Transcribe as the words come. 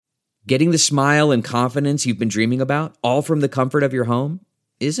Getting the smile and confidence you've been dreaming about, all from the comfort of your home,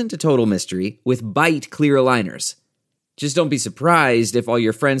 isn't a total mystery with Bite clear aligners. Just don't be surprised if all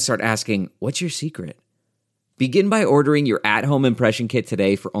your friends start asking, "What's your secret?" Begin by ordering your at-home impression kit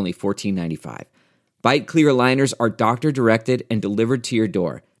today for only $14.95. Bite clear aligners are doctor-directed and delivered to your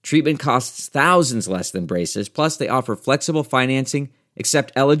door. Treatment costs thousands less than braces, plus they offer flexible financing,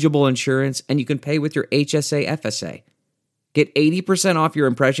 accept eligible insurance, and you can pay with your HSA FSA. Get 80% off your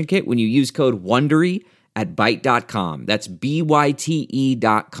impression kit when you use code WONDERY at Byte.com. That's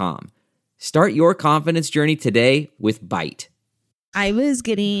BYTE.com. Start your confidence journey today with Byte. I was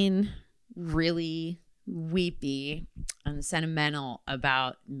getting really weepy and sentimental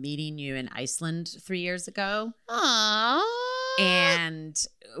about meeting you in Iceland 3 years ago. Aww. And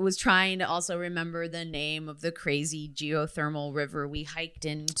was trying to also remember the name of the crazy geothermal river we hiked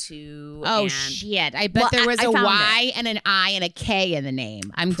into. Oh, shit. I bet there was a Y and an I and a K in the name.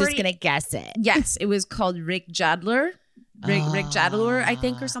 I'm just going to guess it. Yes, it was called Reykjadler. Reykjadler, I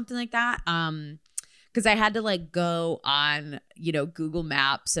think, or something like that. Because I had to like go on, Google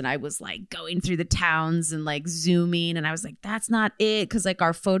Maps, and I was like going through the towns and like zooming, and I was like, that's not it, because like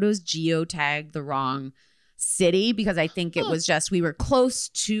our photos geotagged the wrong city, because I think it was just we were close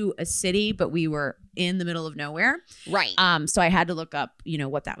to a city, but we were in the middle of nowhere. Right. So I had to look up,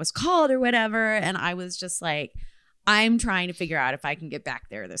 what that was called or whatever, and I was just like, I'm trying to figure out if I can get back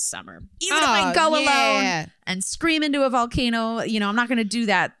there this summer, even if I go alone and scream into a volcano. I'm not going to do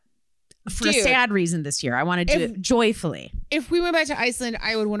that for a sad reason this year. I want to do it joyfully. If we went back to Iceland,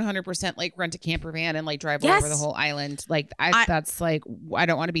 I would 100% like rent a camper van and like drive over the whole island. Like that's like, I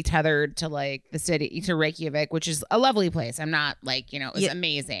don't want to be tethered to like the city, to Reykjavik, which is a lovely place. I'm not like, it's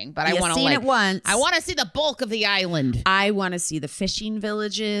amazing, but I want to it once. I want to see the bulk of the island. I want to see the fishing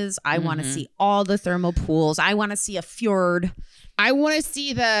villages. I want to see all the thermal pools. I want to see a fjord. I want to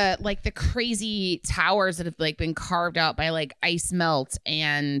see the crazy towers that have like been carved out by like ice melt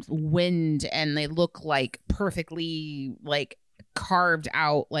and wind, and they look like perfectly like carved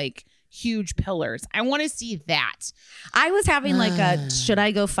out like huge pillars. I want to see that. I was having like a should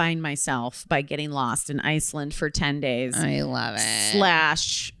I go find myself by getting lost in Iceland for 10 days. I love it.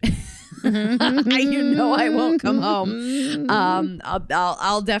 / I won't come home.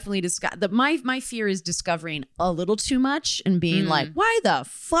 I'll definitely discuss that. My fear is discovering a little too much and being like, why the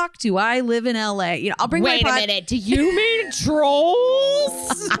fuck do I live in LA? I'll bring Wait a minute. Do you mean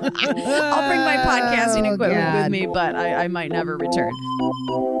trolls? I'll bring my podcasting equipment with me, but I might never return.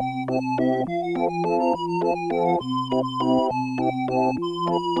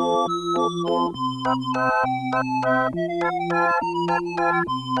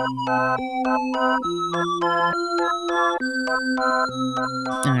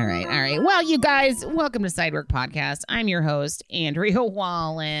 All right. Well, you guys, welcome to Sidework Podcast. I'm your host, Andrea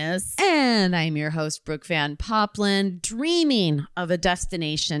Wallace. And I'm your host, Brooke Van Poplin, dreaming of a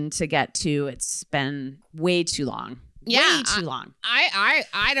destination to get to. It's been way too long. Way too long.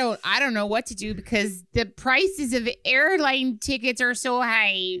 I don't know what to do because the prices of airline tickets are so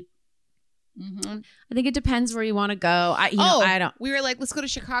high. Mm-hmm. I think it depends where you want to go. I don't. We were like, let's go to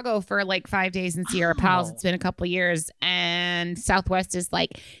Chicago for like 5 days and see our pals. It's been a couple of years, and Southwest is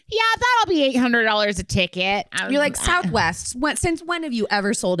like, yeah, that'll be $800 a ticket. You're like, Southwest. Since when have you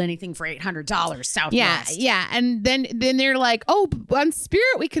ever sold anything for $800? Southwest. Yeah. And then they're like, oh, on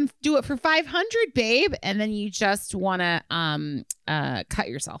Spirit we can do it for $500, babe. And then you just want to cut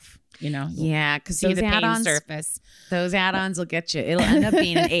yourself. Yeah, because those add-ons surface. Those add-ons will get you. It'll end up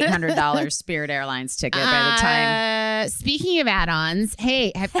being an $800 Spirit Airlines ticket by the time. Speaking of add-ons,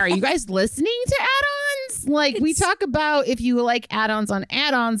 hey, are you guys listening to add-ons? Like we talk about if you like add-ons on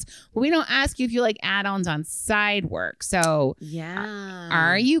add-ons, but we don't ask you if you like add-ons on side work. So yeah,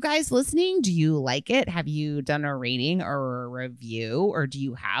 are you guys listening? Do you like it? Have you done a rating or a review, or do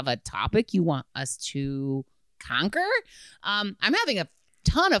you have a topic you want us to conquer? I'm having a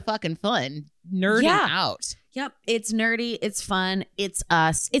ton of fucking fun nerding out. Yep. It's nerdy. It's fun. It's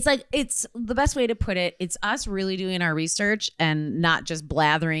us. It's the best way to put it. It's us really doing our research and not just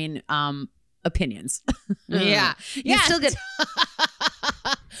blathering opinions. Yeah. You still get.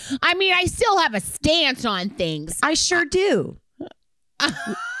 I mean, I still have a stance on things. I sure do.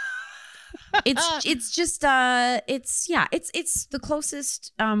 It's just it's the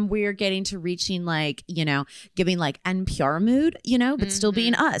closest we're getting to reaching giving like NPR mood, but still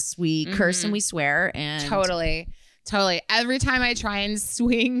being us. We curse and we swear and totally. Every time I try and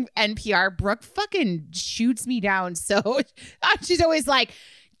swing NPR, Brooke fucking shoots me down. So she's always like,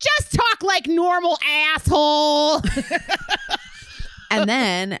 just talk like normal, asshole. And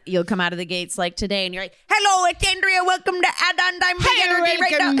then you'll come out of the gates like today and you're like, hello, it's Andrea. Welcome to Add-On Dime Big Energy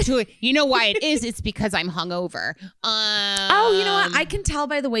right now. To it. You know why it is? It's because I'm hungover. Oh, you know what? I can tell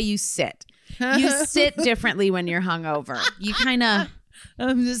by the way you sit. You sit differently when you're hungover. You kind of...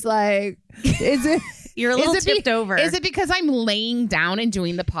 I'm just like, is it... You're a little tipped over. Is it because I'm laying down and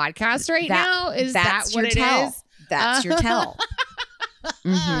doing the podcast now? Is that what it is? That's your tell.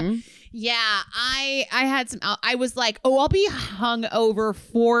 Mm-hmm. Yeah, I had some. I was like, oh, I'll be hungover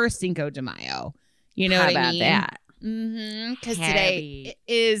for Cinco de Mayo. You know what I mean? That? Mm-hmm. Because today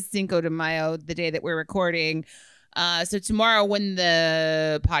is Cinco de Mayo, the day that we're recording. So tomorrow, when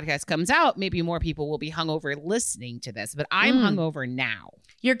the podcast comes out, maybe more people will be hungover listening to this. But I'm hungover now.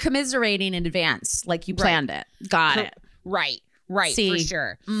 You're commiserating in advance, like you planned it. Got it. Right, See. for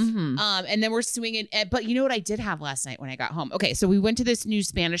sure. Mm-hmm. And then we're swinging. But you know what I did have last night when I got home? Okay, so we went to this new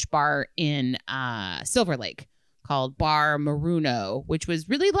Spanish bar in Silver Lake called Bar Maruno, which was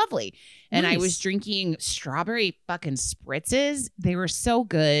really lovely. And I was drinking strawberry fucking spritzes. They were so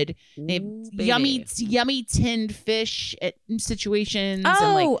good. They have yummy tinned fish situations.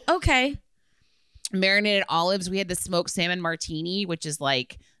 Oh, and okay. Marinated olives. We had the smoked salmon martini, which is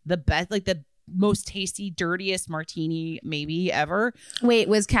like the best, like the most tasty, dirtiest martini maybe ever. Wait,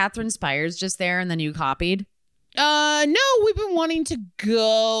 was Catherine Spires just there and then you copied? No, we've been wanting to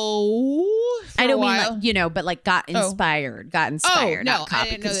go. I don't mean like, you know, but like got inspired. Oh, no, not I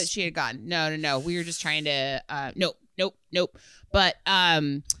didn't know that she had gone. No. We were just trying to, nope. But,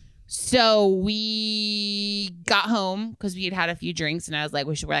 so we got home because we had a few drinks and I was like,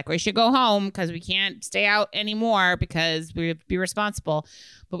 we should go home because we can't stay out anymore because we have to be responsible.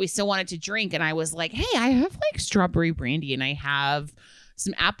 But we still wanted to drink. And I was like, hey, I have like strawberry brandy and I have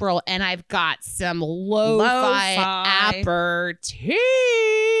some Aperol and I've got some lo-fi aperitif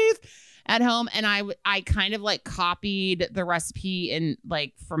at home. And I kind of like copied the recipe and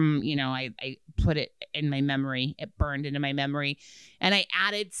like from, you know, I put it in my memory. It burned into my memory. And I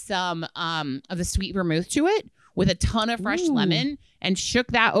added some of the sweet vermouth to it with a ton of fresh lemon and shook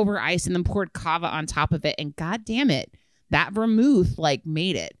that over ice and then poured cava on top of it. And God damn it, that vermouth like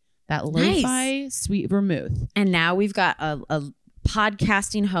made it. That lo-fi sweet vermouth. And now we've got a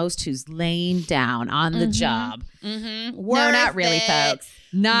podcasting host who's laying down on the job. Mm-hmm. No, not really, folks.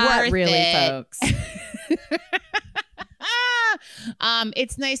 Not really, folks.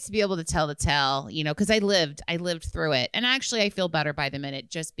 It's nice to be able to tell the tale, you know, because I lived through it. And actually, I feel better by the minute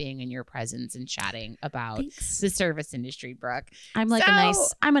just being in your presence and chatting about the service industry, Brooke. I'm like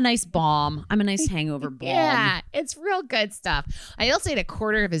I'm a nice balm. I'm a nice hangover balm. Yeah, it's real good stuff. I also ate a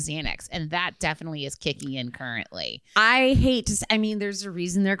quarter of a Xanax, and that definitely is kicking in currently. I hate to I mean, there's a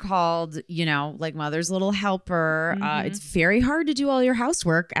reason they're called, you know, like Mother's Little Helper. It's very hard to do all your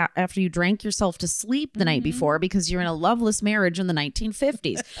housework after you drank yourself to sleep the night before because you're in a loveless marriage in the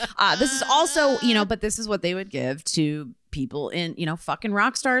 1950s. This is also, you know, but this is what they would give to people in, you know, fucking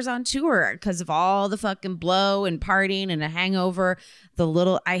rock stars on tour because of all the fucking blow and partying and a hangover.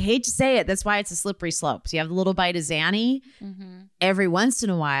 I hate to say it, that's why it's a slippery slope. So you have the little bite of Xanny every once in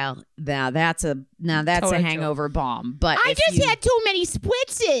a while. Now that's a hangover bomb. But I just had too many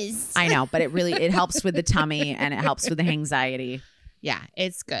spritzes. I know, but it helps with the tummy and it helps with the anxiety. Yeah,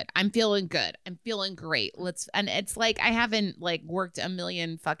 it's good. I'm feeling good. I'm feeling great. And it's like I haven't like worked a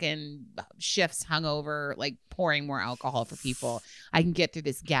million fucking shifts hungover, like pouring more alcohol for people. I can get through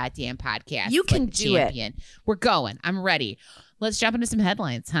this goddamn podcast. You can do it. We're going. I'm ready. Let's jump into some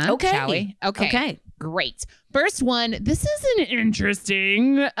headlines, huh? Okay. Shall we? Okay. Great. First one. This is an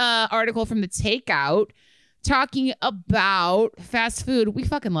interesting article from The Takeout. Talking about fast food. We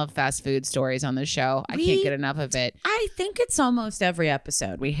fucking love fast food stories on this show. I can't get enough of it. I think it's almost every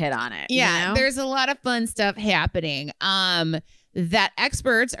episode we hit on it. Yeah, you know? There's a lot of fun stuff happening. That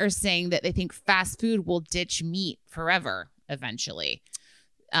experts are saying that they think fast food will ditch meat forever eventually,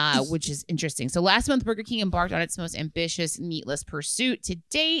 which is interesting. So last month, Burger King embarked on its most ambitious meatless pursuit to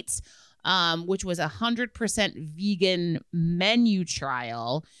date, which was 100% vegan menu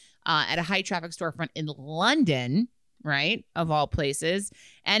trial. At a high traffic storefront in London, right? Of all places.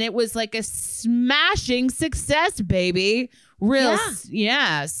 And it was like a smashing success, baby.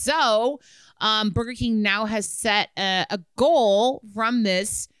 Yeah. So Burger King now has set a goal from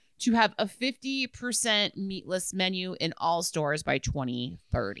this to have a 50% meatless menu in all stores by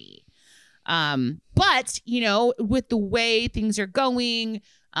 2030. But, you know, with the way things are going,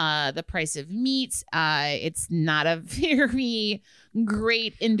 the price of meat, it's not a very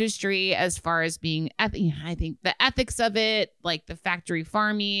great industry as far as being, I think the ethics of it, like the factory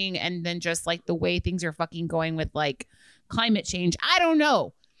farming, and then just like the way things are fucking going with like climate change. I don't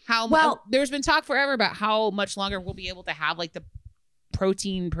know how there's been talk forever about how much longer we'll be able to have like the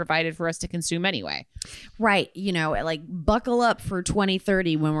protein provided for us to consume anyway. Right. You know, like buckle up for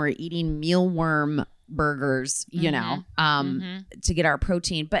 2030 when we're eating mealworm burgers, you know, to get our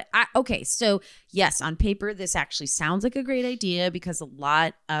protein. But okay, so yes, on paper, this actually sounds like a great idea because a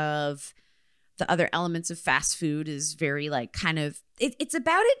lot of the other elements of fast food is very like kind of, it's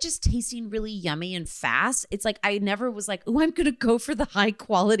about it just tasting really yummy and fast. It's like, I never was like, oh, I'm going to go for the high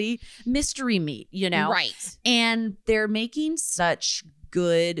quality mystery meat, you know? Right. And they're making such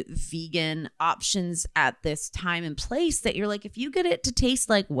good vegan options at this time and place that you're like, if you get it to taste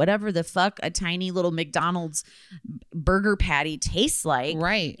like whatever the fuck a tiny little McDonald's burger patty tastes like,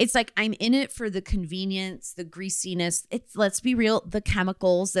 right? It's like, I'm in it for the convenience, the greasiness. It's, let's be real, the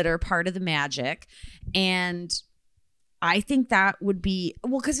chemicals that are part of the magic. And I think that would be,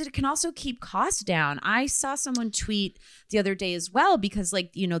 well, because it can also keep costs down. I saw someone tweet the other day as well, because like,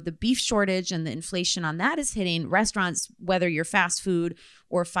 you know, the beef shortage and the inflation on that is hitting restaurants, whether you're fast food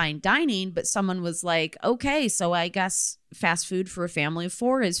or fine dining. But someone was like, okay, so I guess fast food for a family of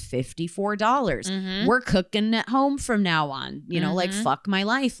 4 is $54. We're cooking at home from now on, you know, like fuck my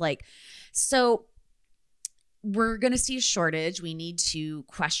life. Like, so we're going to see a shortage. We need to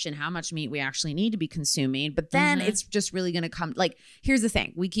question how much meat we actually need to be consuming. But then it's just really going to come. Like, here's the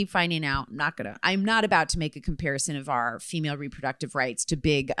thing. We keep finding out. I'm not about to make a comparison of our female reproductive rights to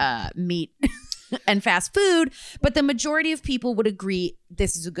big meat and fast food. But the majority of people would agree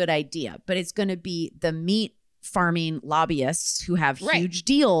this is a good idea. But it's going to be the meat farming lobbyists who have huge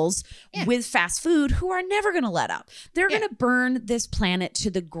deals with fast food who are never going to let up. They're going to burn this planet to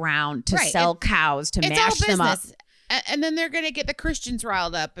the ground to sell cows, to mash them up. And then they're going to get the Christians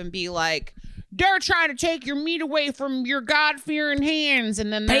riled up and be like, they're trying to take your meat away from your God-fearing hands.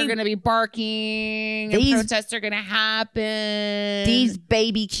 And then they're going to be barking and protests are going to happen. These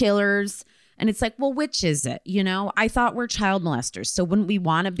baby killers. And it's like, well, which is it? You know, I thought we're child molesters. So wouldn't we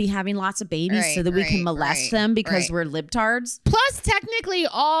want to be having lots of babies so that we can molest them because we're libtards? Plus, technically,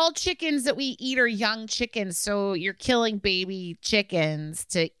 all chickens that we eat are young chickens. So you're killing baby chickens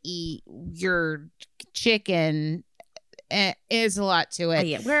to eat your chicken. Is a lot to it. Oh,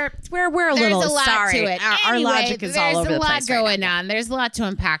 yeah, we're a little sorry. To it. Our logic is all over the place. There's a lot going on. There's a lot to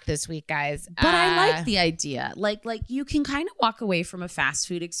unpack this week, guys. But I like the idea. Like you can kind of walk away from a fast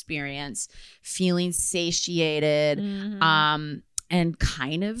food experience feeling satiated, and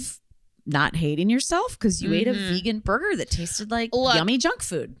kind of not hating yourself because you ate a vegan burger that tasted like yummy junk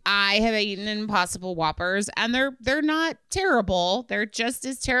food. I have eaten Impossible Whoppers, and they're not terrible. They're just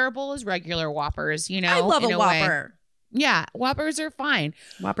as terrible as regular Whoppers. You know, I love a Whopper. Yeah, Whoppers are fine.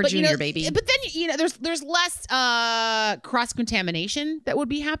 Whopper Junior, baby. But then, you know, there's less cross-contamination that would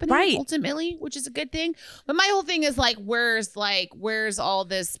be happening ultimately, which is a good thing. But my whole thing is where's all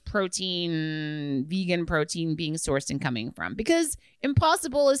this protein, vegan protein being sourced and coming from? Because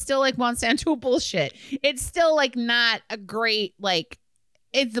Impossible is still like Monsanto bullshit. It's still like not a great, like,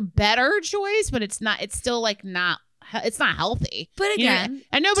 it's a better choice, but it's still like it's not healthy. But again, you know?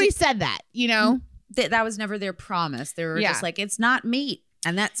 And nobody said that, you know? That was never their promise. They were just like, it's not meat.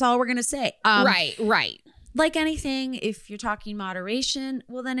 And that's all we're going to say. Right. Like anything, if you're talking moderation,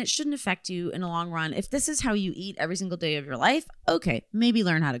 well, then it shouldn't affect you in the long run. If this is how you eat every single day of your life, okay, maybe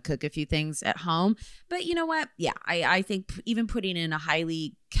learn how to cook a few things at home. But you know what? Yeah, I think even putting in a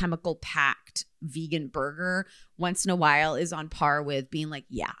highly chemical packed vegan burger once in a while is on par with being like,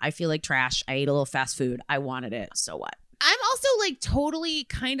 yeah, I feel like trash. I ate a little fast food. I wanted it. So what? I'm also like totally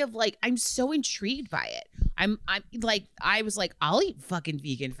kind of like, I'm so intrigued by it. I'm like, I was like, I'll eat fucking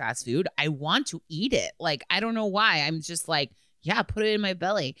vegan fast food. I want to eat it. Like, I don't know why. I'm just like, yeah, put it in my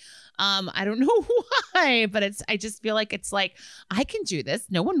belly. I don't know why, but I just feel like it's like, I can do this.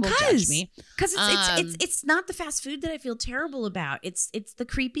 No one will judge me. Because it's not the fast food that I feel terrible about. It's the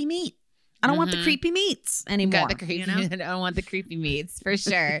creepy meat. I don't want the creepy meats anymore. You know? I don't want the creepy meats for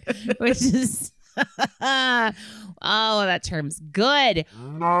sure. Which is... oh, that term's good.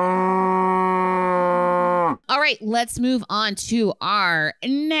 All right, let's move on to our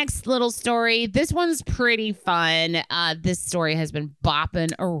next little story. This one's pretty fun. This story has been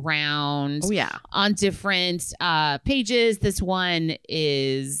bopping around on different pages. This one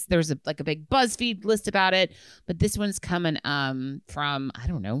there's a big BuzzFeed list about it, but this one's coming from, I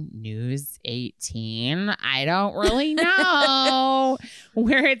don't know, News 18. I don't really know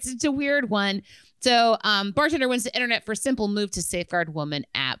where it's a weird one. So bartender wins the internet for simple move to safeguard woman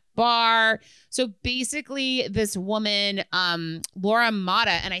at bar. So basically this woman, Laura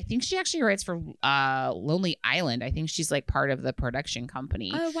Mata, and I think she actually writes for Lonely Island. I think she's like part of the production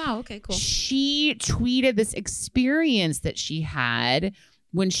company. Oh, wow. Okay, cool. She tweeted this experience that she had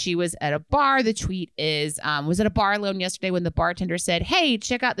when she was at a bar. The tweet is, was at a bar alone yesterday when the bartender said, "Hey,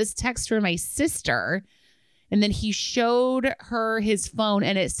 check out this text from my sister." And then he showed her his phone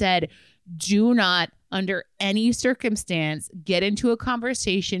and it said, "Do not, under any circumstance, get into a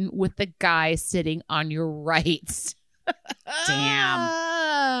conversation with the guy sitting on your right."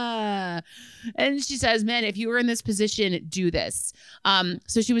 Damn. And she says, "Man, if you were in this position, do this."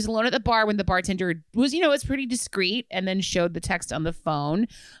 So she was alone at the bar when the bartender was, was pretty discreet and then showed the text on the phone.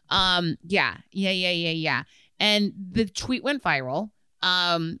 Yeah. And the tweet went viral.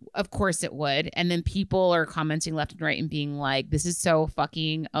 Of course it would. And then people are commenting left and right and being like, "This is so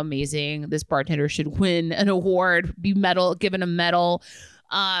fucking amazing. This bartender should win an award, be given a medal,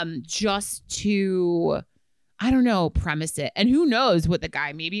 just to, I don't know, premise it." And who knows what the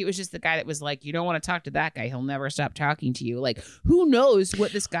guy, maybe it was just the guy that was like, "You don't want to talk to that guy. He'll never stop talking to you." Like, who knows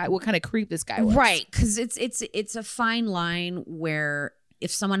what kind of creep this guy was. Right. Cause it's a fine line where if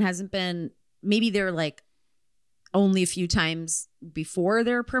someone hasn't been, maybe they're like only a few times before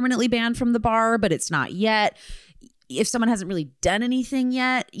they're permanently banned from the bar, but it's not yet. If someone hasn't really done anything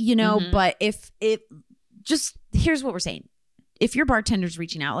yet, but if it just, here's what we're saying. If your bartender's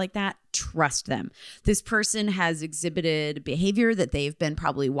reaching out like that, trust them. This person has exhibited behavior that they've been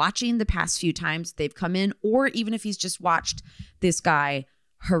probably watching the past few times they've come in, or even if he's just watched this guy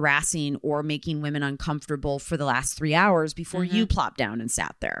harassing or making women uncomfortable for the last 3 hours before you plopped down and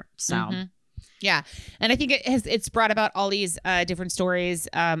sat there. So... Yeah. And I think it's brought about all these different stories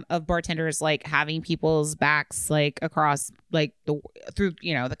of bartenders like having people's backs like across like through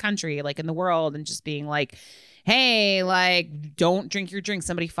the country, like in the world, and just being like, "Hey, like, don't drink your drink.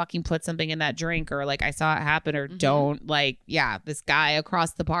 Somebody fucking put something in that drink," or like, "I saw it happen," or don't, like, yeah, this guy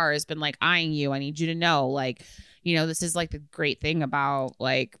across the bar has been like eyeing you. I need you to know, like, this is like the great thing about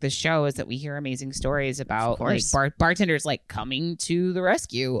like the show is that we hear amazing stories about like bartenders like coming to the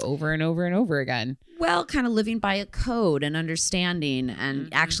rescue over and over and over again. Well, kind of living by a code and understanding and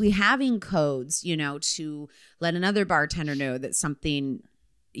actually having codes, to let another bartender know that something,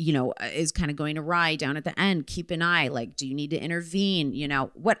 is kind of going awry down at the end. Keep an eye. Like, do you need to intervene?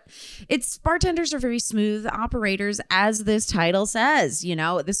 Bartenders are very smooth operators, as this title says.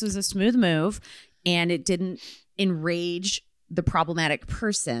 This was a smooth move and it didn't enrage the problematic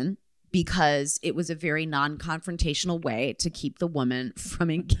person because it was a very non-confrontational way to keep the woman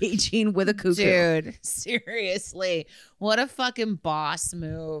from engaging with a cuckoo. Dude, seriously. What a fucking boss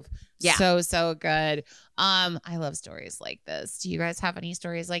move. Yeah. So good. I love stories like this. Do you guys have any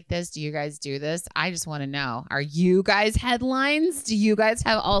stories like this? Do you guys do this? I just want to know. Are you guys headlines? Do you guys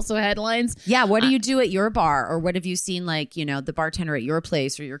have also headlines? Yeah. What do you do at your bar? Or what have you seen, like, the bartender at your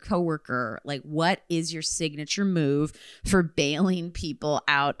place or your coworker? Like, what is your signature move for bailing people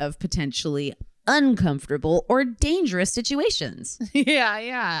out of potentially uncomfortable or dangerous situations?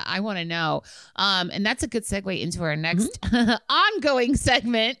 Yeah. I want to know. And that's a good segue into our next ongoing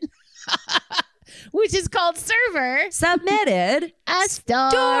segment. Which is called Server Submitted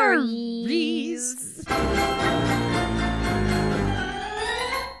Stories.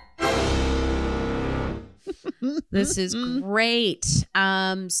 This is great.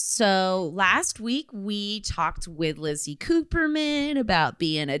 So last week we talked with Lizzie Cooperman about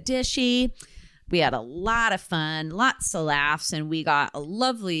being a dishy. We had a lot of fun, lots of laughs, and we got a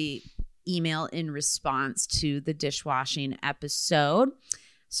lovely email in response to the dishwashing episode.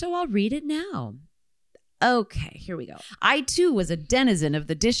 So I'll read it now. Okay, here we go. I, too, was a denizen of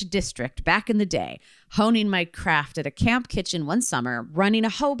the dish district back in the day, honing my craft at a camp kitchen one summer, running a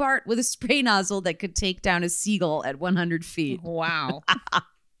Hobart with a spray nozzle that could take down a seagull at 100 feet. Wow.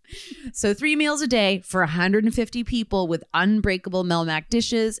 So 3 meals a day for 150 people with unbreakable Melmac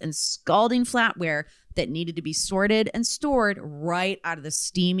dishes and scalding flatware that needed to be sorted and stored right out of the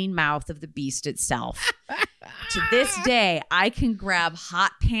steaming mouth of the beast itself. To this day, I can grab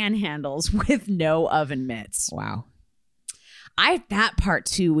hot pan handles with no oven mitts. Wow. That part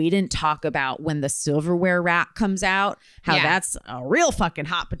too, we didn't talk about when the silverware rack comes out, how that's a real fucking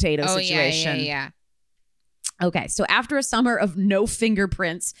hot potato situation. Yeah. Okay, so after a summer of no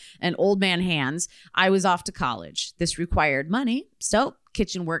fingerprints and old man hands, I was off to college. This required money, so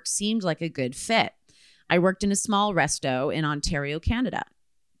kitchen work seemed like a good fit. I worked in a small resto in Ontario, Canada.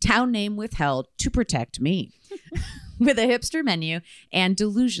 Town name withheld to protect me. With a hipster menu and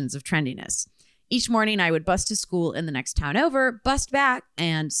delusions of trendiness. Each morning I would bus to school in the next town over, bust back,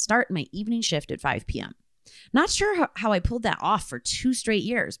 and start my evening shift at 5 p.m. Not sure how I pulled that off for 2 straight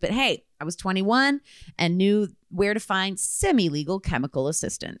years, but hey, I was 21 and knew where to find semi-legal chemical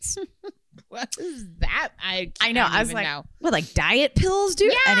assistance. What is that? I know. I was like, know. What, like diet pills,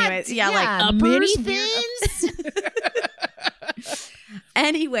 dude? Yeah, anyways, like mini uppers, thins.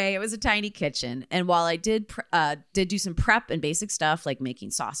 Anyway, it was a tiny kitchen. And while I did do some prep and basic stuff like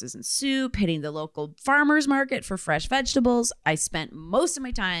making sauces and soup, hitting the local farmer's market for fresh vegetables, I spent most of my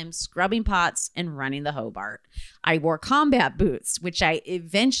time scrubbing pots and running the Hobart. I wore combat boots, which I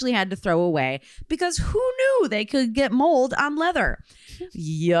eventually had to throw away because who knew they could get mold on leather?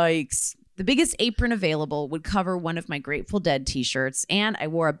 Yikes. The biggest apron available would cover one of my Grateful Dead t-shirts, and I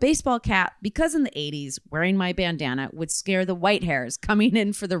wore a baseball cap because in the 80s, wearing my bandana would scare the white hairs coming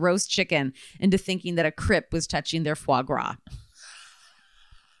in for the roast chicken into thinking that a Crip was touching their foie gras.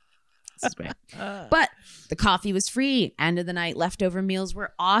 This is great. But the coffee was free. End of the night leftover meals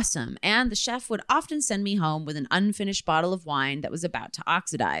were awesome, and the chef would often send me home with an unfinished bottle of wine that was about to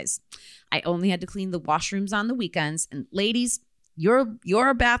oxidize. I only had to clean the washrooms on the weekends, and ladies,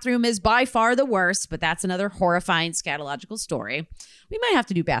 your bathroom is by far the worst, but that's another horrifying scatological story. We might have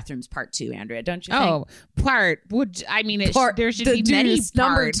to do bathrooms part 2, Andrea, don't you think? Oh, there should be many parts.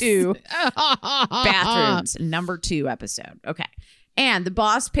 Number 2. Bathrooms, number 2 episode. Okay. And the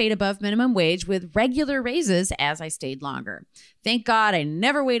boss paid above minimum wage with regular raises as I stayed longer. Thank God I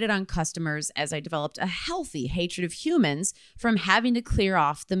never waited on customers as I developed a healthy hatred of humans from having to clear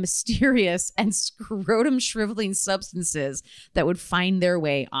off the mysterious and scrotum shriveling substances that would find their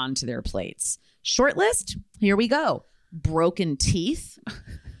way onto their plates. Short list? Here we go. Broken teeth.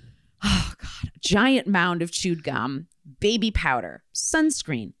 Oh, God. A giant mound of chewed gum. Baby powder.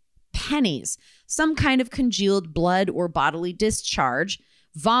 Sunscreen. Pennies, some kind of congealed blood or bodily discharge,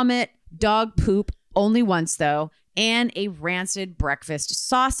 vomit, dog poop, only once though, and a rancid breakfast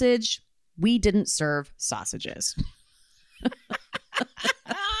sausage. We didn't serve sausages.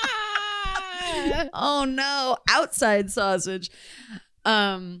 Oh no, outside sausage.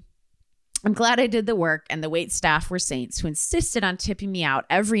 I'm glad I did the work, and the wait staff were saints who insisted on tipping me out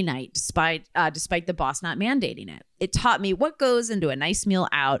every night despite the boss not mandating it. It taught me what goes into a nice meal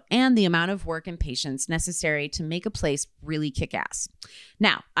out and the amount of work and patience necessary to make a place really kick ass.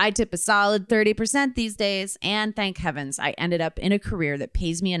 Now, I tip a solid 30% these days, and thank heavens I ended up in a career that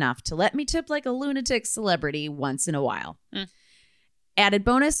pays me enough to let me tip like a lunatic celebrity once in a while. Added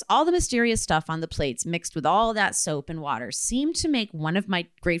bonus, all the mysterious stuff on the plates mixed with all that soap and water seemed to make one of my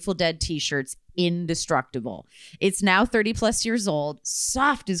Grateful Dead t-shirts indestructible. It's now 30 plus years old,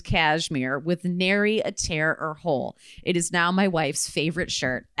 soft as cashmere, with nary a tear or hole. It is now my wife's favorite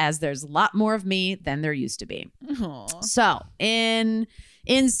shirt, as there's a lot more of me than there used to be. Aww. So, in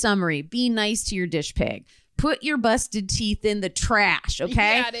summary, be nice to your dish pig. Put your busted teeth in the trash,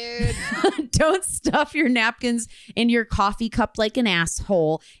 okay? Yeah, dude. Don't stuff your napkins in your coffee cup like an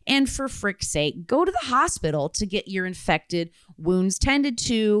asshole. And for frick's sake, go to the hospital to get your infected wounds tended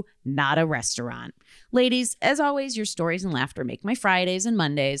to, not a restaurant. Ladies, as always, your stories and laughter make my Fridays and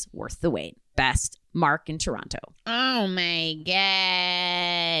Mondays worth the wait. Best, Mark in Toronto. Oh, my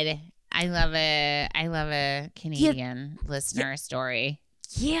God. I love a Canadian listener story.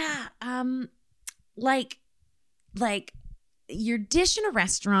 Yeah. Like your dish in a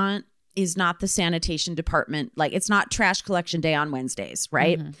restaurant is not the sanitation department. Like, it's not trash collection day on Wednesdays,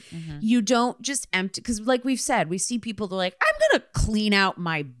 right? You don't just empty, because like we've said, we see people that are like, I'm gonna clean out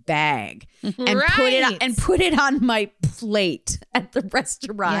my bag and put it on my plate at the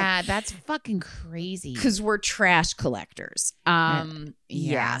restaurant. Yeah, that's fucking crazy. Because we're trash collectors.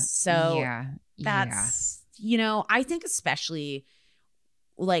 That's I think especially,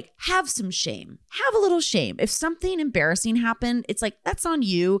 like, have some shame. Have a little shame. If something embarrassing happened, it's like, that's on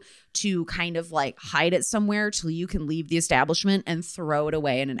you to kind of like hide it somewhere till you can leave the establishment and throw it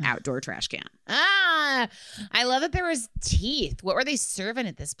away in an outdoor trash can. I love that there was teeth. What were they serving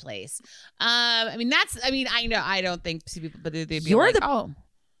at this place? I know, I don't think people, but they'd be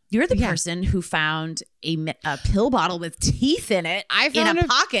You're the person who found a pill bottle with teeth in it in a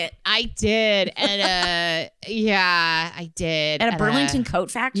pocket. I did. I did. At a Burlington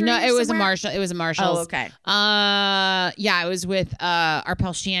coat factory? No, it was a Marshall. It was a Marshall's. Oh, okay. I was with our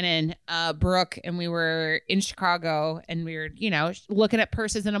pal Shannon Brooke, and we were in Chicago, and we were, looking at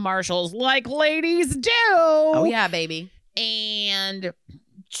purses in a Marshall's like ladies do. Oh, yeah, baby. And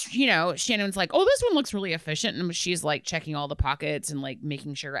Shannon's like, oh, this one looks really efficient. And she's like checking all the pockets and like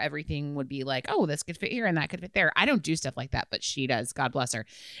making sure everything would be like, oh, this could fit here and that could fit there. I don't do stuff like that, but she does. God bless her.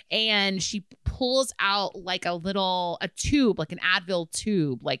 And she pulls out like a tube, like an Advil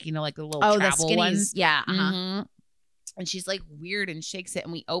tube, like, like the little travel the ones. Yeah. Mm-hmm. And she's like weird and shakes it,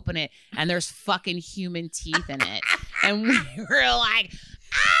 and we open it and there's fucking human teeth in it. And we were like,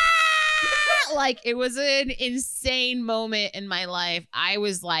 like, it was an insane moment in my life. I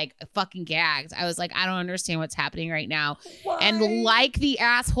was like fucking gagged. I was like, I don't understand what's happening right now. Why? And like the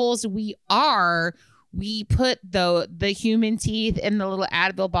assholes we are, We put the human teeth in the little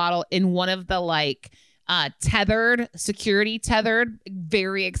Advil bottle in one of the like security tethered,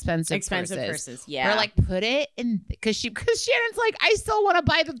 very expensive purses. Yeah. Or like put it in because Shannon's like, I still want to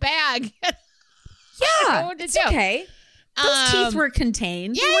buy the bag. Yeah, it's okay. Those teeth were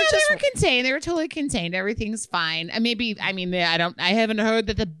contained. Yeah, they were contained. They were totally contained. Everything's fine. I haven't heard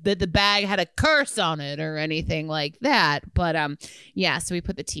that the bag had a curse on it or anything like that. But yeah. So we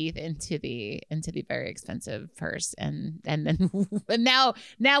put the teeth into the very expensive purse, and then and now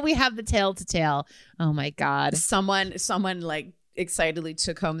we have the tail to tail. Oh my God! Someone like excitedly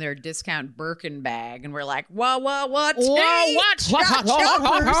took home their discount Birkin bag, and we're like, what? What?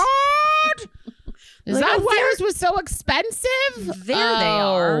 Is that why this was so expensive? There they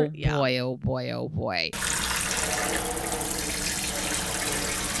are. Yeah. Boy, oh boy, oh boy.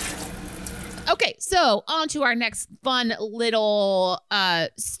 Okay, so on to our next fun little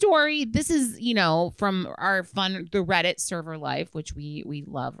story. This is, from our the Reddit server life, which we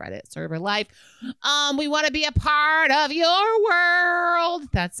love Reddit server life. We want to be a part of your world.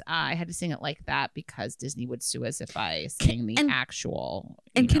 That's I had to sing it like that because Disney would sue us if I sang the actual.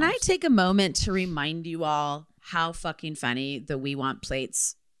 And can I take a moment to remind you all how fucking funny the We Want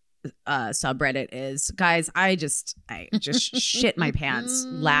Plates subreddit is? Guys, I just shit my pants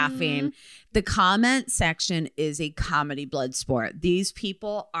laughing. The comment section is a comedy blood sport. These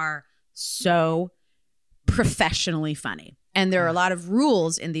people are so professionally funny. And there are a lot of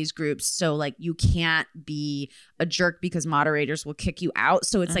rules in these groups. So like you can't be a jerk because moderators will kick you out.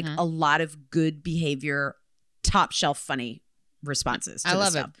 So it's like a lot of good behavior, top shelf funny responses. I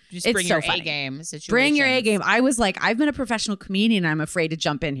love it. Just bring your A game. Bring your A game. I was like, I've been a professional comedian. I'm afraid to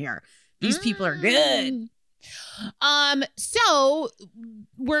jump in here. These people are good. So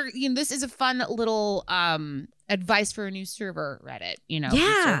this is a fun little advice for a new server Reddit,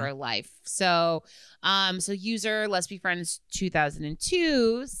 server life. So user Let's Be Friends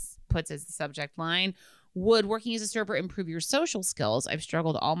 2002 puts as the subject line, would working as a server improve your social skills? I've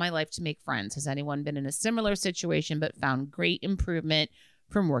struggled all my life to make friends. Has anyone been in a similar situation but found great improvement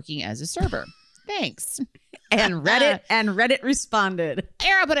from working as a server? Thanks. And Reddit responded.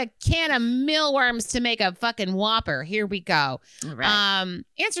 Era put a can of mealworms to make a fucking Whopper. Here we go. Right.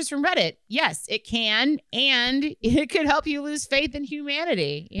 Answers from Reddit. Yes, it can. And it could help you lose faith in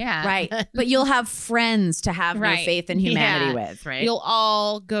humanity. Yeah. Right. But you'll have friends to have no faith in humanity with, right? You'll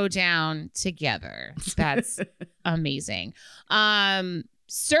all go down together. That's amazing.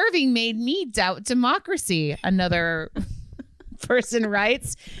 Serving made me doubt democracy. Another person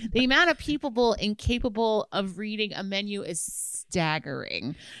writes, the amount of people incapable of reading a menu is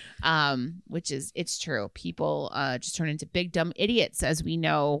staggering. It's true. People just turn into big dumb idiots, as we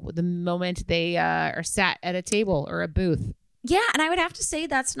know, the moment they are sat at a table or a booth. Yeah, and I would have to say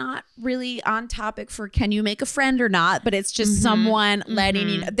that's not really on topic for can you make a friend or not, but it's just someone letting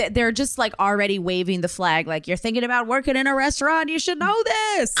you know. They're just like already waving the flag, like you're thinking about working in a restaurant, you should know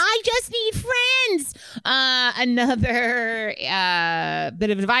this. I just need friends. Another bit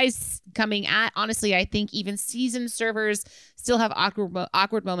of advice coming at, honestly, I think even seasoned servers still have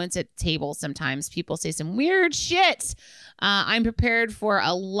awkward moments at tables sometimes. People say some weird shit. I'm prepared for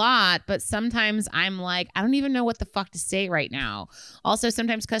a lot, but sometimes I'm like, I don't even know what the fuck to say right now. Also,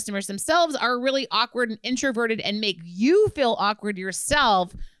 sometimes customers themselves are really awkward and introverted and make you feel awkward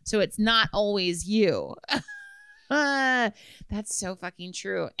yourself, so it's not always you. That's so fucking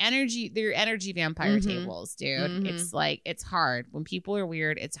true. They're energy vampire tables, dude. It's like, it's hard. When people are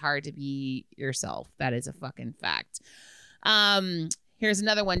weird, it's hard to be yourself. That is a fucking fact. Here's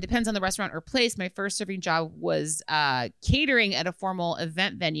another one. Depends on the restaurant or place. My first serving job was catering at a formal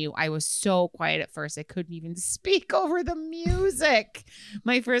event venue. I was so quiet at first. I couldn't even speak over the music.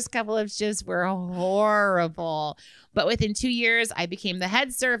 My first couple of shifts were horrible. But within 2 years, I became the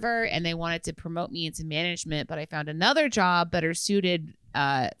head server and they wanted to promote me into management. But I found another job better suited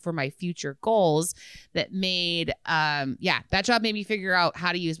for my future goals that that job made me figure out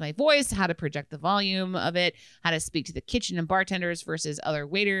how to use my voice, how to project the volume of it, how to speak to the kitchen and bartenders versus other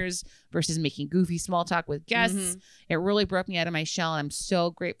waiters versus making goofy small talk with guests. It really broke me out of my shell, and I'm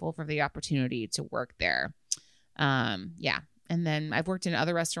so grateful for the opportunity to work there. And then I've worked in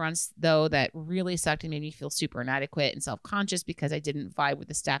other restaurants, though, that really sucked and made me feel super inadequate and self-conscious because I didn't vibe with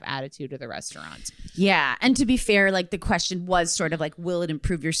the staff attitude of the restaurant. Yeah. And to be fair, like the question was sort of like, will it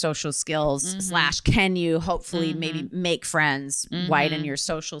improve your social skills / can you hopefully maybe make friends, widen your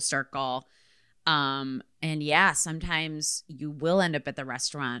social circle? And yeah, sometimes you will end up at the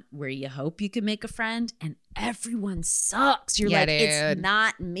restaurant where you hope you can make a friend and everyone sucks. You're like, dude, it's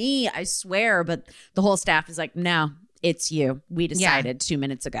not me, I swear. But the whole staff is like, no. It's you. We decided 2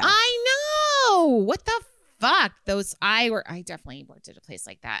 minutes ago. I no, what the fuck? I definitely worked at a place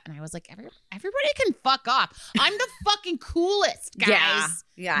like that, and I was like, everybody can fuck off. I'm the fucking coolest, guys.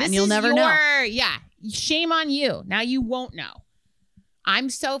 Yeah, this and you'll is never know. Yeah, shame on you. Now you won't know. I'm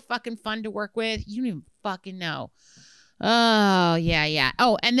so fucking fun to work with. You don't even fucking know. Oh, yeah.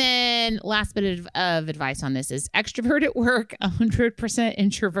 Oh, and then last bit of advice on this is extrovert at work, 100%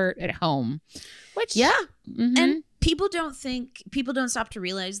 introvert at home. Which, and people don't stop to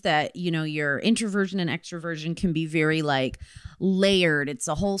realize that, your introversion and extroversion can be very like layered. It's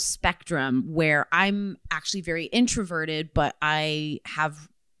a whole spectrum where I'm actually very introverted, but I have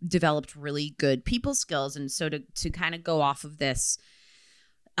developed really good people skills. And so to kind of go off of this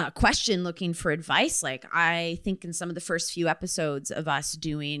question looking for advice, like I think in some of the first few episodes of us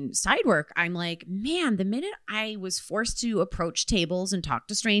doing side work, I'm like, man, the minute I was forced to approach tables and talk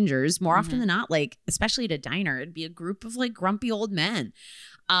to strangers, more often than not, like especially at a diner, it'd be a group of like grumpy old men,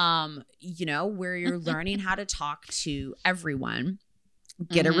 where you're learning how to talk to everyone,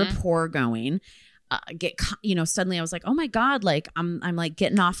 get a rapport going. Suddenly I was like, oh my God, like I'm like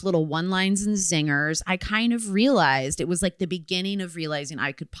getting off little one-liners and zingers. I kind of realized it was like the beginning of realizing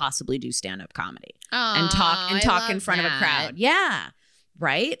I could possibly do stand-up comedy and talk in front of a crowd. Yeah.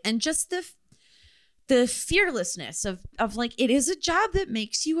 Right. And just the fearlessness of like, it is a job that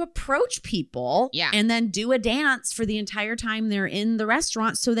makes you approach people and then do a dance for the entire time they're in the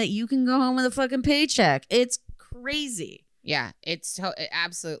restaurant so that you can go home with a fucking paycheck. It's crazy. Yeah, it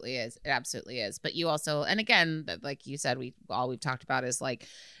absolutely is. It absolutely is. But you also, and again, like you said, all we've talked about is like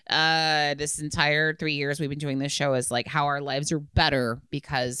this entire 3 years we've been doing this show is like how our lives are better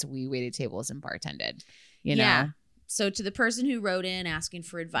because we waited tables and bartended, you know? So to the person who wrote in asking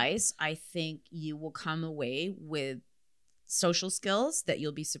for advice, I think you will come away with social skills that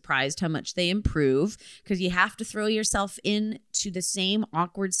you'll be surprised how much they improve, because you have to throw yourself into the same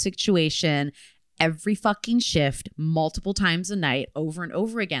awkward situation every fucking shift, multiple times a night, over and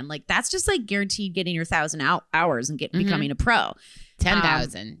over again. Like that's just like guaranteed getting your 1,000 hours and becoming a pro.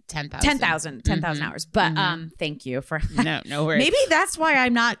 10,000 hours. But thank you for no worries. Maybe that's why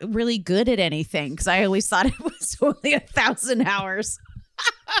I'm not really good at anything, because I always thought it was only 1,000 hours.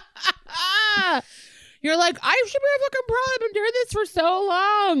 You're like, I should be a fucking pro. I've been doing this for so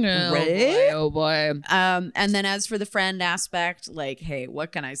long. Right? Oh boy. And then as for the friend aspect, like, hey,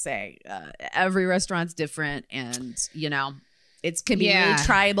 what can I say? Every restaurant's different, and it can be really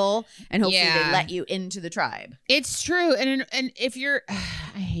tribal, and hopefully they let you into the tribe. It's true. And if you're,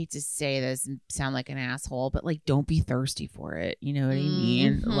 I hate to say this and sound like an asshole, but like, don't be thirsty for it. You know what I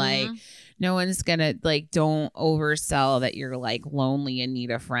mean? Like, no one's gonna like, don't oversell that you're like lonely and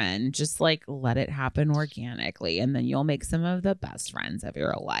need a friend. Just like let it happen organically, and then you'll make some of the best friends of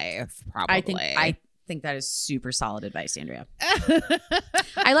your life. Probably. I think that is super solid advice, Andrea.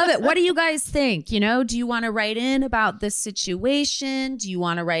 I love it. What do you guys think? Do you want to write in about this situation? Do you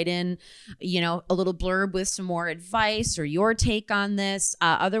want to write in, a little blurb with some more advice or your take on this?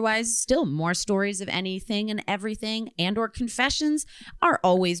 Otherwise, still more stories of anything and everything and or confessions are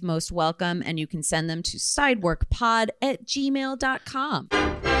always most welcome. And you can send them to sideworkpod@gmail.com.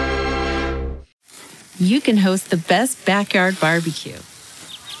 You can host the best backyard barbecue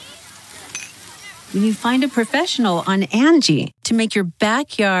when you find a professional on Angie to make your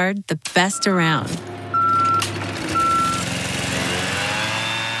backyard the best around.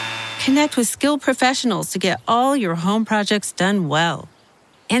 Connect with skilled professionals to get all your home projects done well.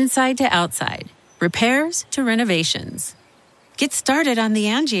 Inside to outside, repairs to renovations. Get started on the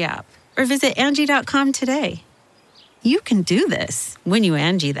Angie app or visit Angie.com today. You can do this when you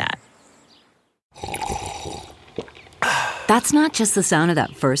Angie that. That's not just the sound of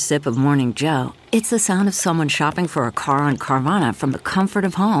that first sip of Morning Joe. It's the sound of someone shopping for a car on Carvana from the comfort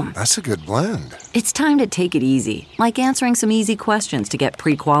of home. That's a good blend. It's time to take it easy, like answering some easy questions to get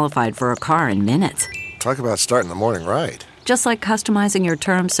pre-qualified for a car in minutes. Talk about starting the morning right. Just like customizing your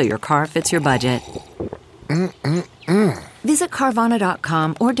terms so your car fits your budget. Visit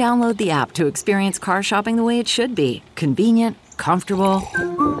Carvana.com or download the app to experience car shopping the way it should be. Convenient, comfortable.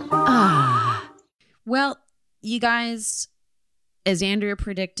 Well, you guys, as Andrea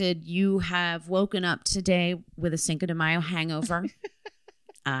predicted, you have woken up today with a Cinco de Mayo hangover.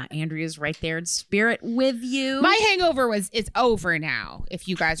 Andrea's right there in spirit with you. My hangover is over now, if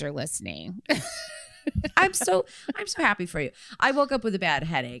you guys are listening. I'm so happy for you. I woke up with a bad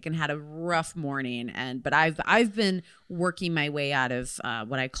headache and had a rough morning, but I've been working my way out of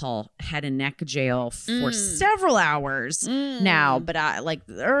what I call head and neck jail for several hours now. But like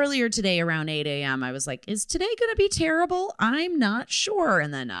earlier today around 8 a.m., I was like, is today going to be terrible? I'm not sure.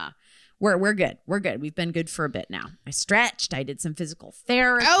 And then We're good. We're good. We've been good for a bit now. I stretched. I did some physical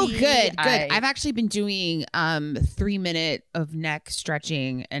therapy. Oh, good. I've actually been doing 3 minute of neck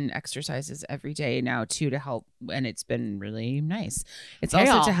stretching and exercises every day now too to help, and it's been really nice. It's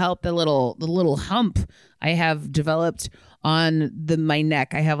also to help the little hump I have developed on my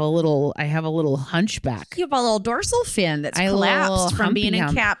neck. I have a little hunchback. You have a little dorsal fin that's collapsed from being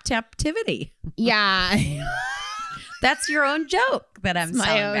in captivity. Yeah. That's your own joke that I'm my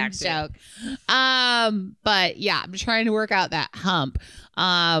selling own back to. joke. But yeah, I'm trying to work out that hump.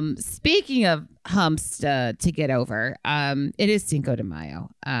 Speaking of humps to get over, it is Cinco de Mayo.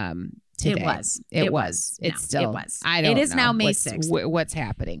 Today. It was. It's still. It was. I don't know. It is now May 6th. What's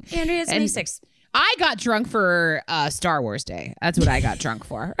happening? And it is May 6th. I got drunk for Star Wars Day. That's what I got drunk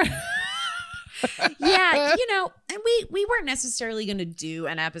for. Yeah, and we weren't necessarily going to do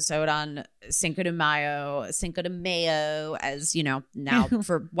an episode on Cinco de Mayo, as now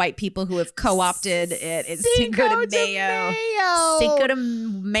for white people who have co-opted it. It's Cinco de Mayo. Cinco de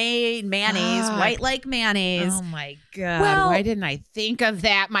mayonnaise, white like mayonnaise. Oh my God. Why didn't I think of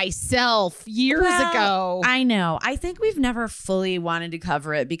that myself years ago? I know. I think we've never fully wanted to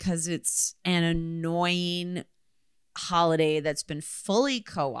cover it because it's an annoying holiday that's been fully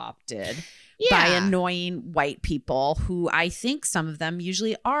co-opted by annoying white people who I think some of them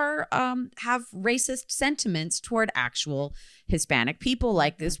usually are have racist sentiments toward actual Hispanic people,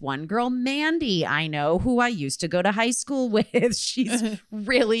 like this one girl, Mandy, I know, who I used to go to high school with. She's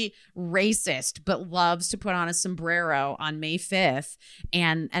really racist, but loves to put on a sombrero on May 5th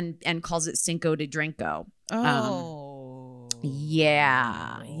and calls it Cinco de Drinko.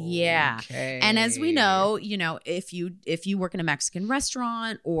 Yeah. Okay. And as we know, if you work in a Mexican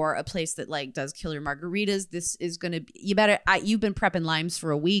restaurant or a place that like does killer margaritas, this is going to be, you've been prepping limes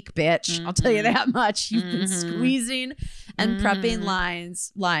for a week, bitch. I'll tell you that much. You've been squeezing and prepping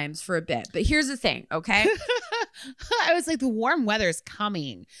limes for a bit. But here's the thing, okay? I was like, the warm weather is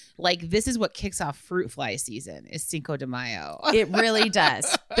coming. Like, this is what kicks off fruit fly season is Cinco de Mayo. It really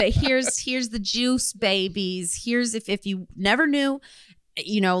does. But here's the juice, babies. Here's if you never knew,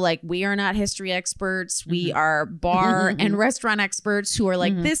 like we are not history experts. We are bar and restaurant experts who are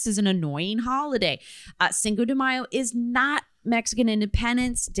like, this is an annoying holiday. Cinco de Mayo is not Mexican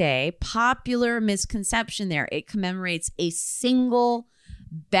Independence Day. Popular misconception there. It commemorates a single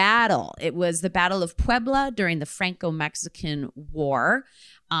battle. It was the Battle of Puebla during the Franco-Mexican War.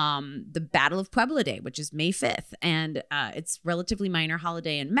 The Battle of Puebla Day, which is May 5th. And it's relatively minor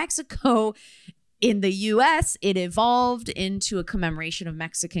holiday in Mexico. In the U.S., it evolved into a commemoration of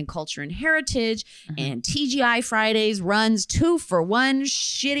Mexican culture and heritage. And TGI Fridays runs 2-for-1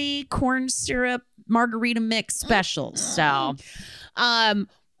 shitty corn syrup margarita mix specials. So,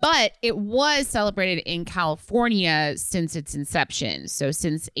 but it was celebrated in California since its inception. So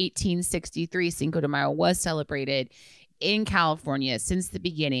since 1863, Cinco de Mayo was celebrated in California since the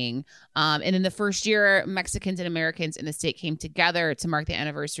beginning. And in the first year, Mexicans and Americans in the state came together to mark the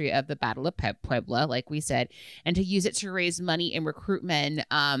anniversary of the Battle of Puebla, like we said, and to use it to raise money and recruit men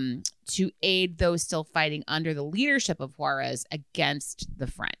to aid those still fighting under the leadership of Juarez against the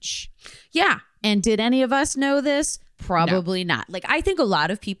French. Yeah. And did any of us know this? Probably not. Like, I think a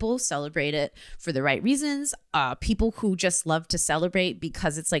lot of people celebrate it for the right reasons. People who just love to celebrate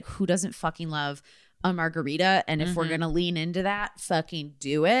because it's like, who doesn't fucking love a margarita? And if we're going to lean into that, fucking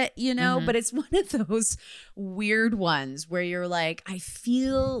do it, But it's one of those weird ones where you're like, I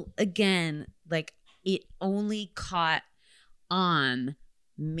feel, again, like it only caught on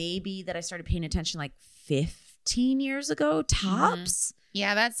maybe that I started paying attention like 15 years ago, tops.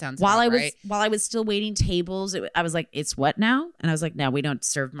 Yeah, that sounds while right. While I was still waiting tables, I was like, "It's what now?" And I was like, "No, we don't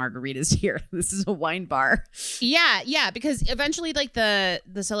serve margaritas here. This is a wine bar." Yeah, because eventually, like the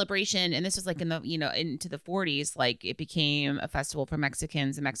celebration, and this was like in the into the 40s, like it became a festival for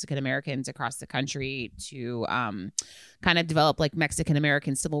Mexicans and Mexican Americans across the country to kind of develop like Mexican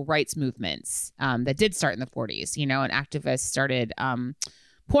American civil rights movements that did start in the 40s. And activists started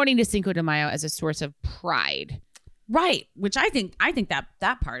pointing to Cinco de Mayo as a source of pride. Right, which I think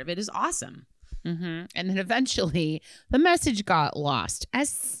that part of it is awesome. And then eventually the message got lost, as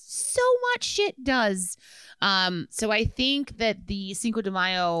so much shit does. So I think that the Cinco de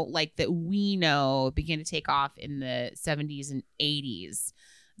Mayo, like that we know, began to take off in the 70s and 80s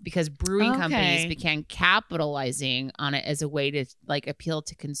because brewing companies began capitalizing on it as a way to like appeal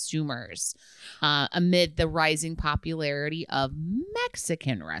to consumers amid the rising popularity of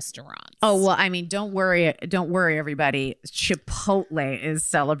Mexican restaurants. Oh, well, I mean, don't worry, everybody. Chipotle is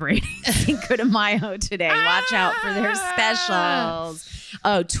celebrating Cinco de Mayo today. Watch out for their specials.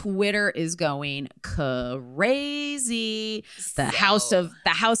 Oh, Twitter is going crazy. The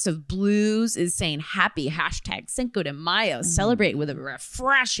House of Blues is saying happy #Cinco de Mayo. Celebrate with a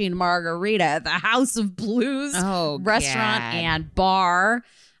refreshing margarita at the House of Blues restaurant and bar.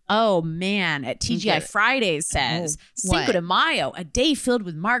 Oh, man. At TGI Fridays says Cinco de Mayo, a day filled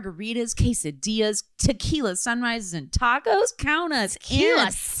with margaritas, quesadillas, tequila sunrises, and tacos. Count us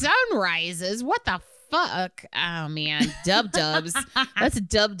Tequila sunrises? What the fuck? Oh, man. Dubs. That's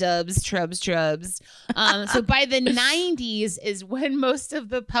dubs, trubs. So by the 90s is when most of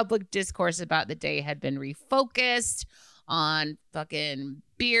the public discourse about the day had been refocused on fucking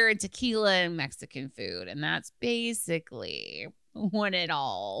beer and tequila and Mexican food. And that's basically when it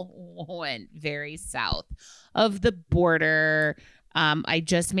all went very south of the border. I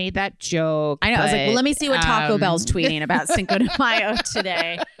just made that joke. I know. I was like, well, let me see what Taco Bell's tweeting about Cinco de Mayo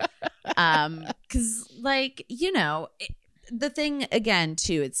today. Because, like, you know, the thing again,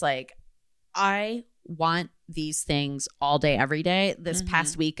 too, it's like, I want these things all day, every day. This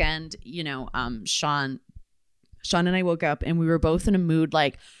past weekend, you know, Sean and I woke up and we were both in a mood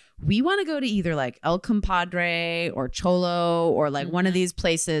like, we want to go to either like El Compadre or Cholo or like one of these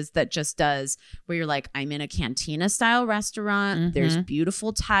places that just does where you're like, I'm in a cantina style restaurant. There's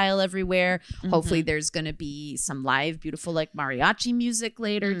beautiful tile everywhere. Hopefully there's going to be some live, beautiful like mariachi music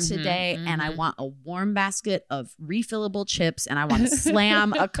later today. And I want a warm basket of refillable chips and I want to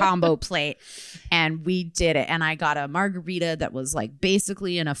slam a combo plate. And we did it. And I got a margarita that was like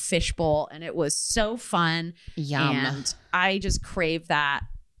basically in a fishbowl and it was so fun. Yum. And I just crave that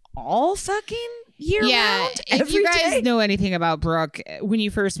all fucking year round. If you guys know anything about Brooke, when you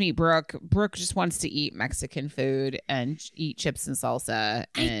first meet Brooke just wants to eat Mexican food and eat chips and salsa.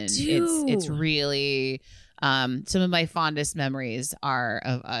 And it's really some of my fondest memories are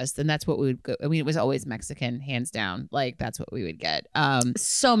of us. And that's what we would go. I mean, it was always Mexican, hands down. Like that's what we would get.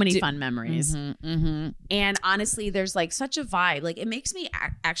 So many fun memories. And honestly, there's like such a vibe. Like it makes me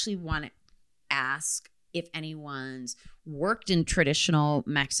actually want to ask if anyone's worked in traditional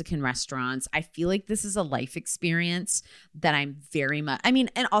Mexican restaurants. I feel like this is a life experience that I'm very much, I mean,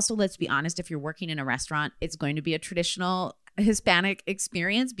 and also let's be honest, if you're working in a restaurant, it's going to be a traditional Hispanic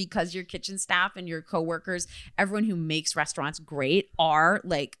experience because your kitchen staff and your coworkers, everyone who makes restaurants great are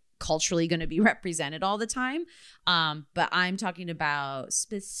like culturally going to be represented all the time. But I'm talking about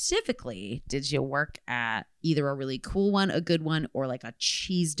specifically, did you work at either a really cool one, a good one, or like a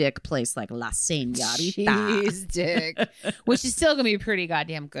cheese dick place like La Señorita? Cheese dick, which is still going to be pretty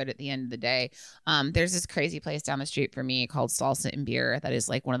goddamn good at the end of the day. There's this crazy place down the street for me called Salsa and Beer that is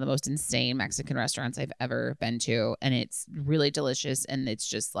like one of the most insane Mexican restaurants I've ever been to. And it's really delicious. And it's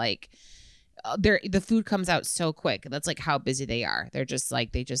just like, the food comes out so quick. That's like how busy they are. They're just like,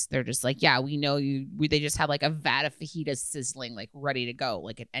 yeah, we know you. They just have like a vat of fajitas sizzling, like ready to go,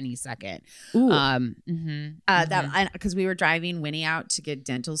 like at any second. That because we were driving Winnie out to get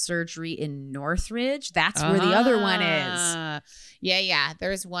dental surgery in Northridge. That's where the other one is. Yeah.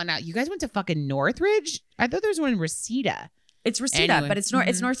 There's one out. You guys went to fucking Northridge? I thought there was one in Reseda. It's Reseda, anyway. But it's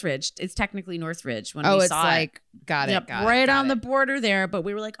it's Northridge. It's technically Northridge. When we it's saw like it. Got it. Right on the border there. But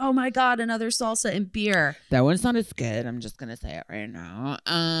we were like, oh my god, another salsa and beer. That one's not as good. I'm just gonna say it right now.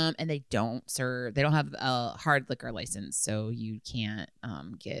 And they don't have a hard liquor license, so you can't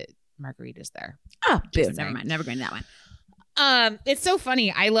get margaritas there. Oh, boo! Never mind. Never going to that one. It's so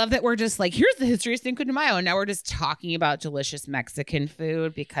funny. I love that we're just like, here's the history of Cinco de Mayo, and now we're just talking about delicious Mexican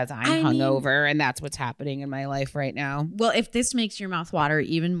food because I'm hungover, and that's what's happening in my life right now. Well, if this makes your mouth water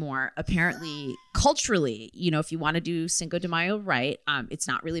even more, apparently, culturally, you know, if you want to do Cinco de Mayo right, it's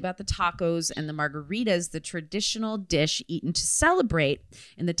not really about the tacos and the margaritas. The traditional dish eaten to celebrate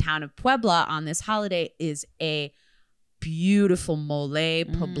in the town of Puebla on this holiday is a beautiful mole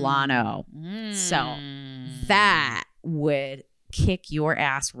poblano. So that would kick your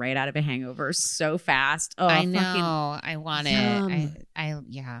ass right out of a hangover so fast. Oh, I know. I want it.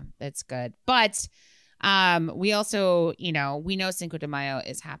 Yeah, that's good. But we also, you know, we know Cinco de Mayo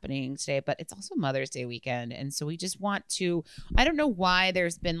is happening today, but it's also Mother's Day weekend. And so we just want to, I don't know why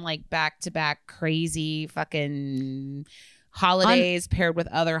there's been like back-to-back crazy fucking holidays paired with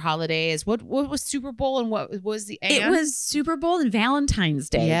other holidays. What was Super Bowl and what was the It was Super Bowl and Valentine's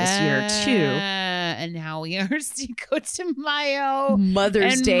Day this year too. And now we are Cinco de Mayo,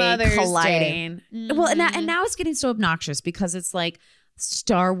 Mother's Day colliding. Well, and now it's getting so obnoxious because it's like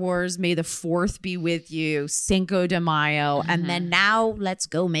Star Wars, May the 4th be with you, Cinco de Mayo, and then now let's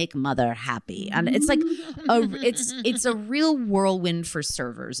go make mother happy. And it's like it's a real whirlwind for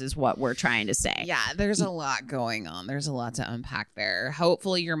servers is what we're trying to say. Yeah, there's a lot going on. There's a lot to unpack there.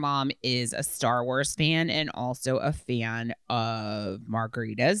 Hopefully your mom is a Star Wars fan and also a fan of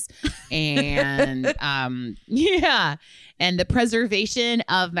margaritas. And yeah, and the preservation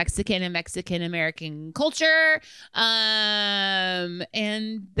of Mexican and Mexican American culture. And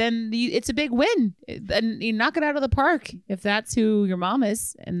then it's a big win. And you knock it out of the park if that's who your mom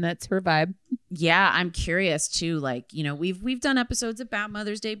is and that's her vibe. Yeah, I'm curious too. Like, you know, we've done episodes about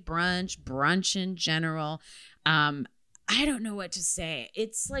Mother's Day brunch in general. I don't know what to say.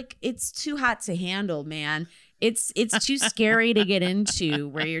 It's like it's too hot to handle, man. It's too scary to get into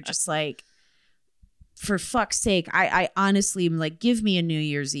where you're just like, for fuck's sake, I honestly am like, give me a New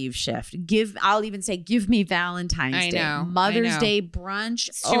Year's Eve shift. I'll even say, give me Valentine's Day. Mother's Day brunch.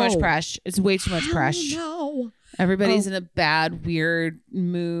 It's too much pressure. It's way too much pressure. No. Everybody's in a bad, weird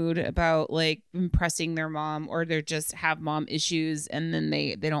mood about like impressing their mom, or they just have mom issues and then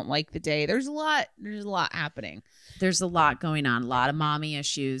they don't like the day. There's a lot happening. There's a lot going on. A lot of mommy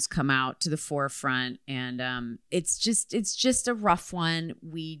issues come out to the forefront, and it's just a rough one.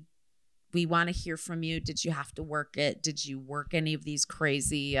 We want to hear from you. Did you have to work it? Did you work any of these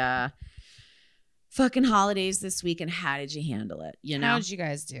crazy fucking holidays this week? And how did you handle it? You know, how did you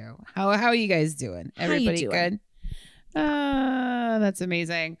guys do? How are you guys doing? Everybody good? That's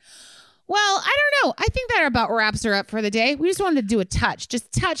amazing. Well, I don't know. I think that about wraps her up for the day. We just wanted to do a touch,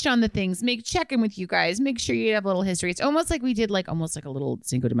 just touch on the things, check in with you guys, make sure you have a little history. It's almost like we did almost like a little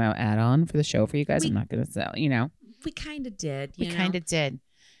Cinco de Mayo add-on for the show for you guys. I'm not going to sell, you know. We kind of did. We kind of did.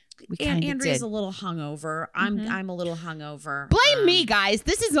 Andrea's a little hungover. I'm a little hungover. Blame me, guys.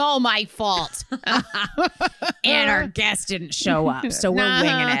 This is all my fault. And our guest didn't show up, so we're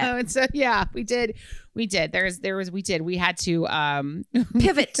winging it. So yeah, we did. We had to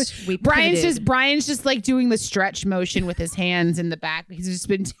pivot. Brian's just like doing the stretch motion with his hands in the back. He's just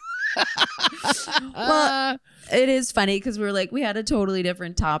been. Well, it is funny because we had a totally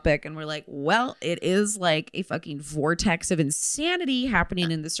different topic, and we're like, well, it is like a fucking vortex of insanity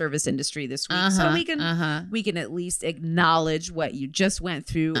happening in the service industry this week. So we can at least acknowledge what you just went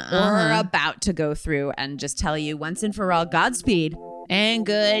through or are about to go through, and just tell you once and for all, Godspeed and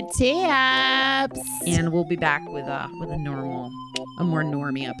good tips. And we'll be back with a more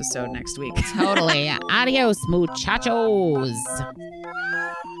normie episode next week. Totally. Adios, muchachos.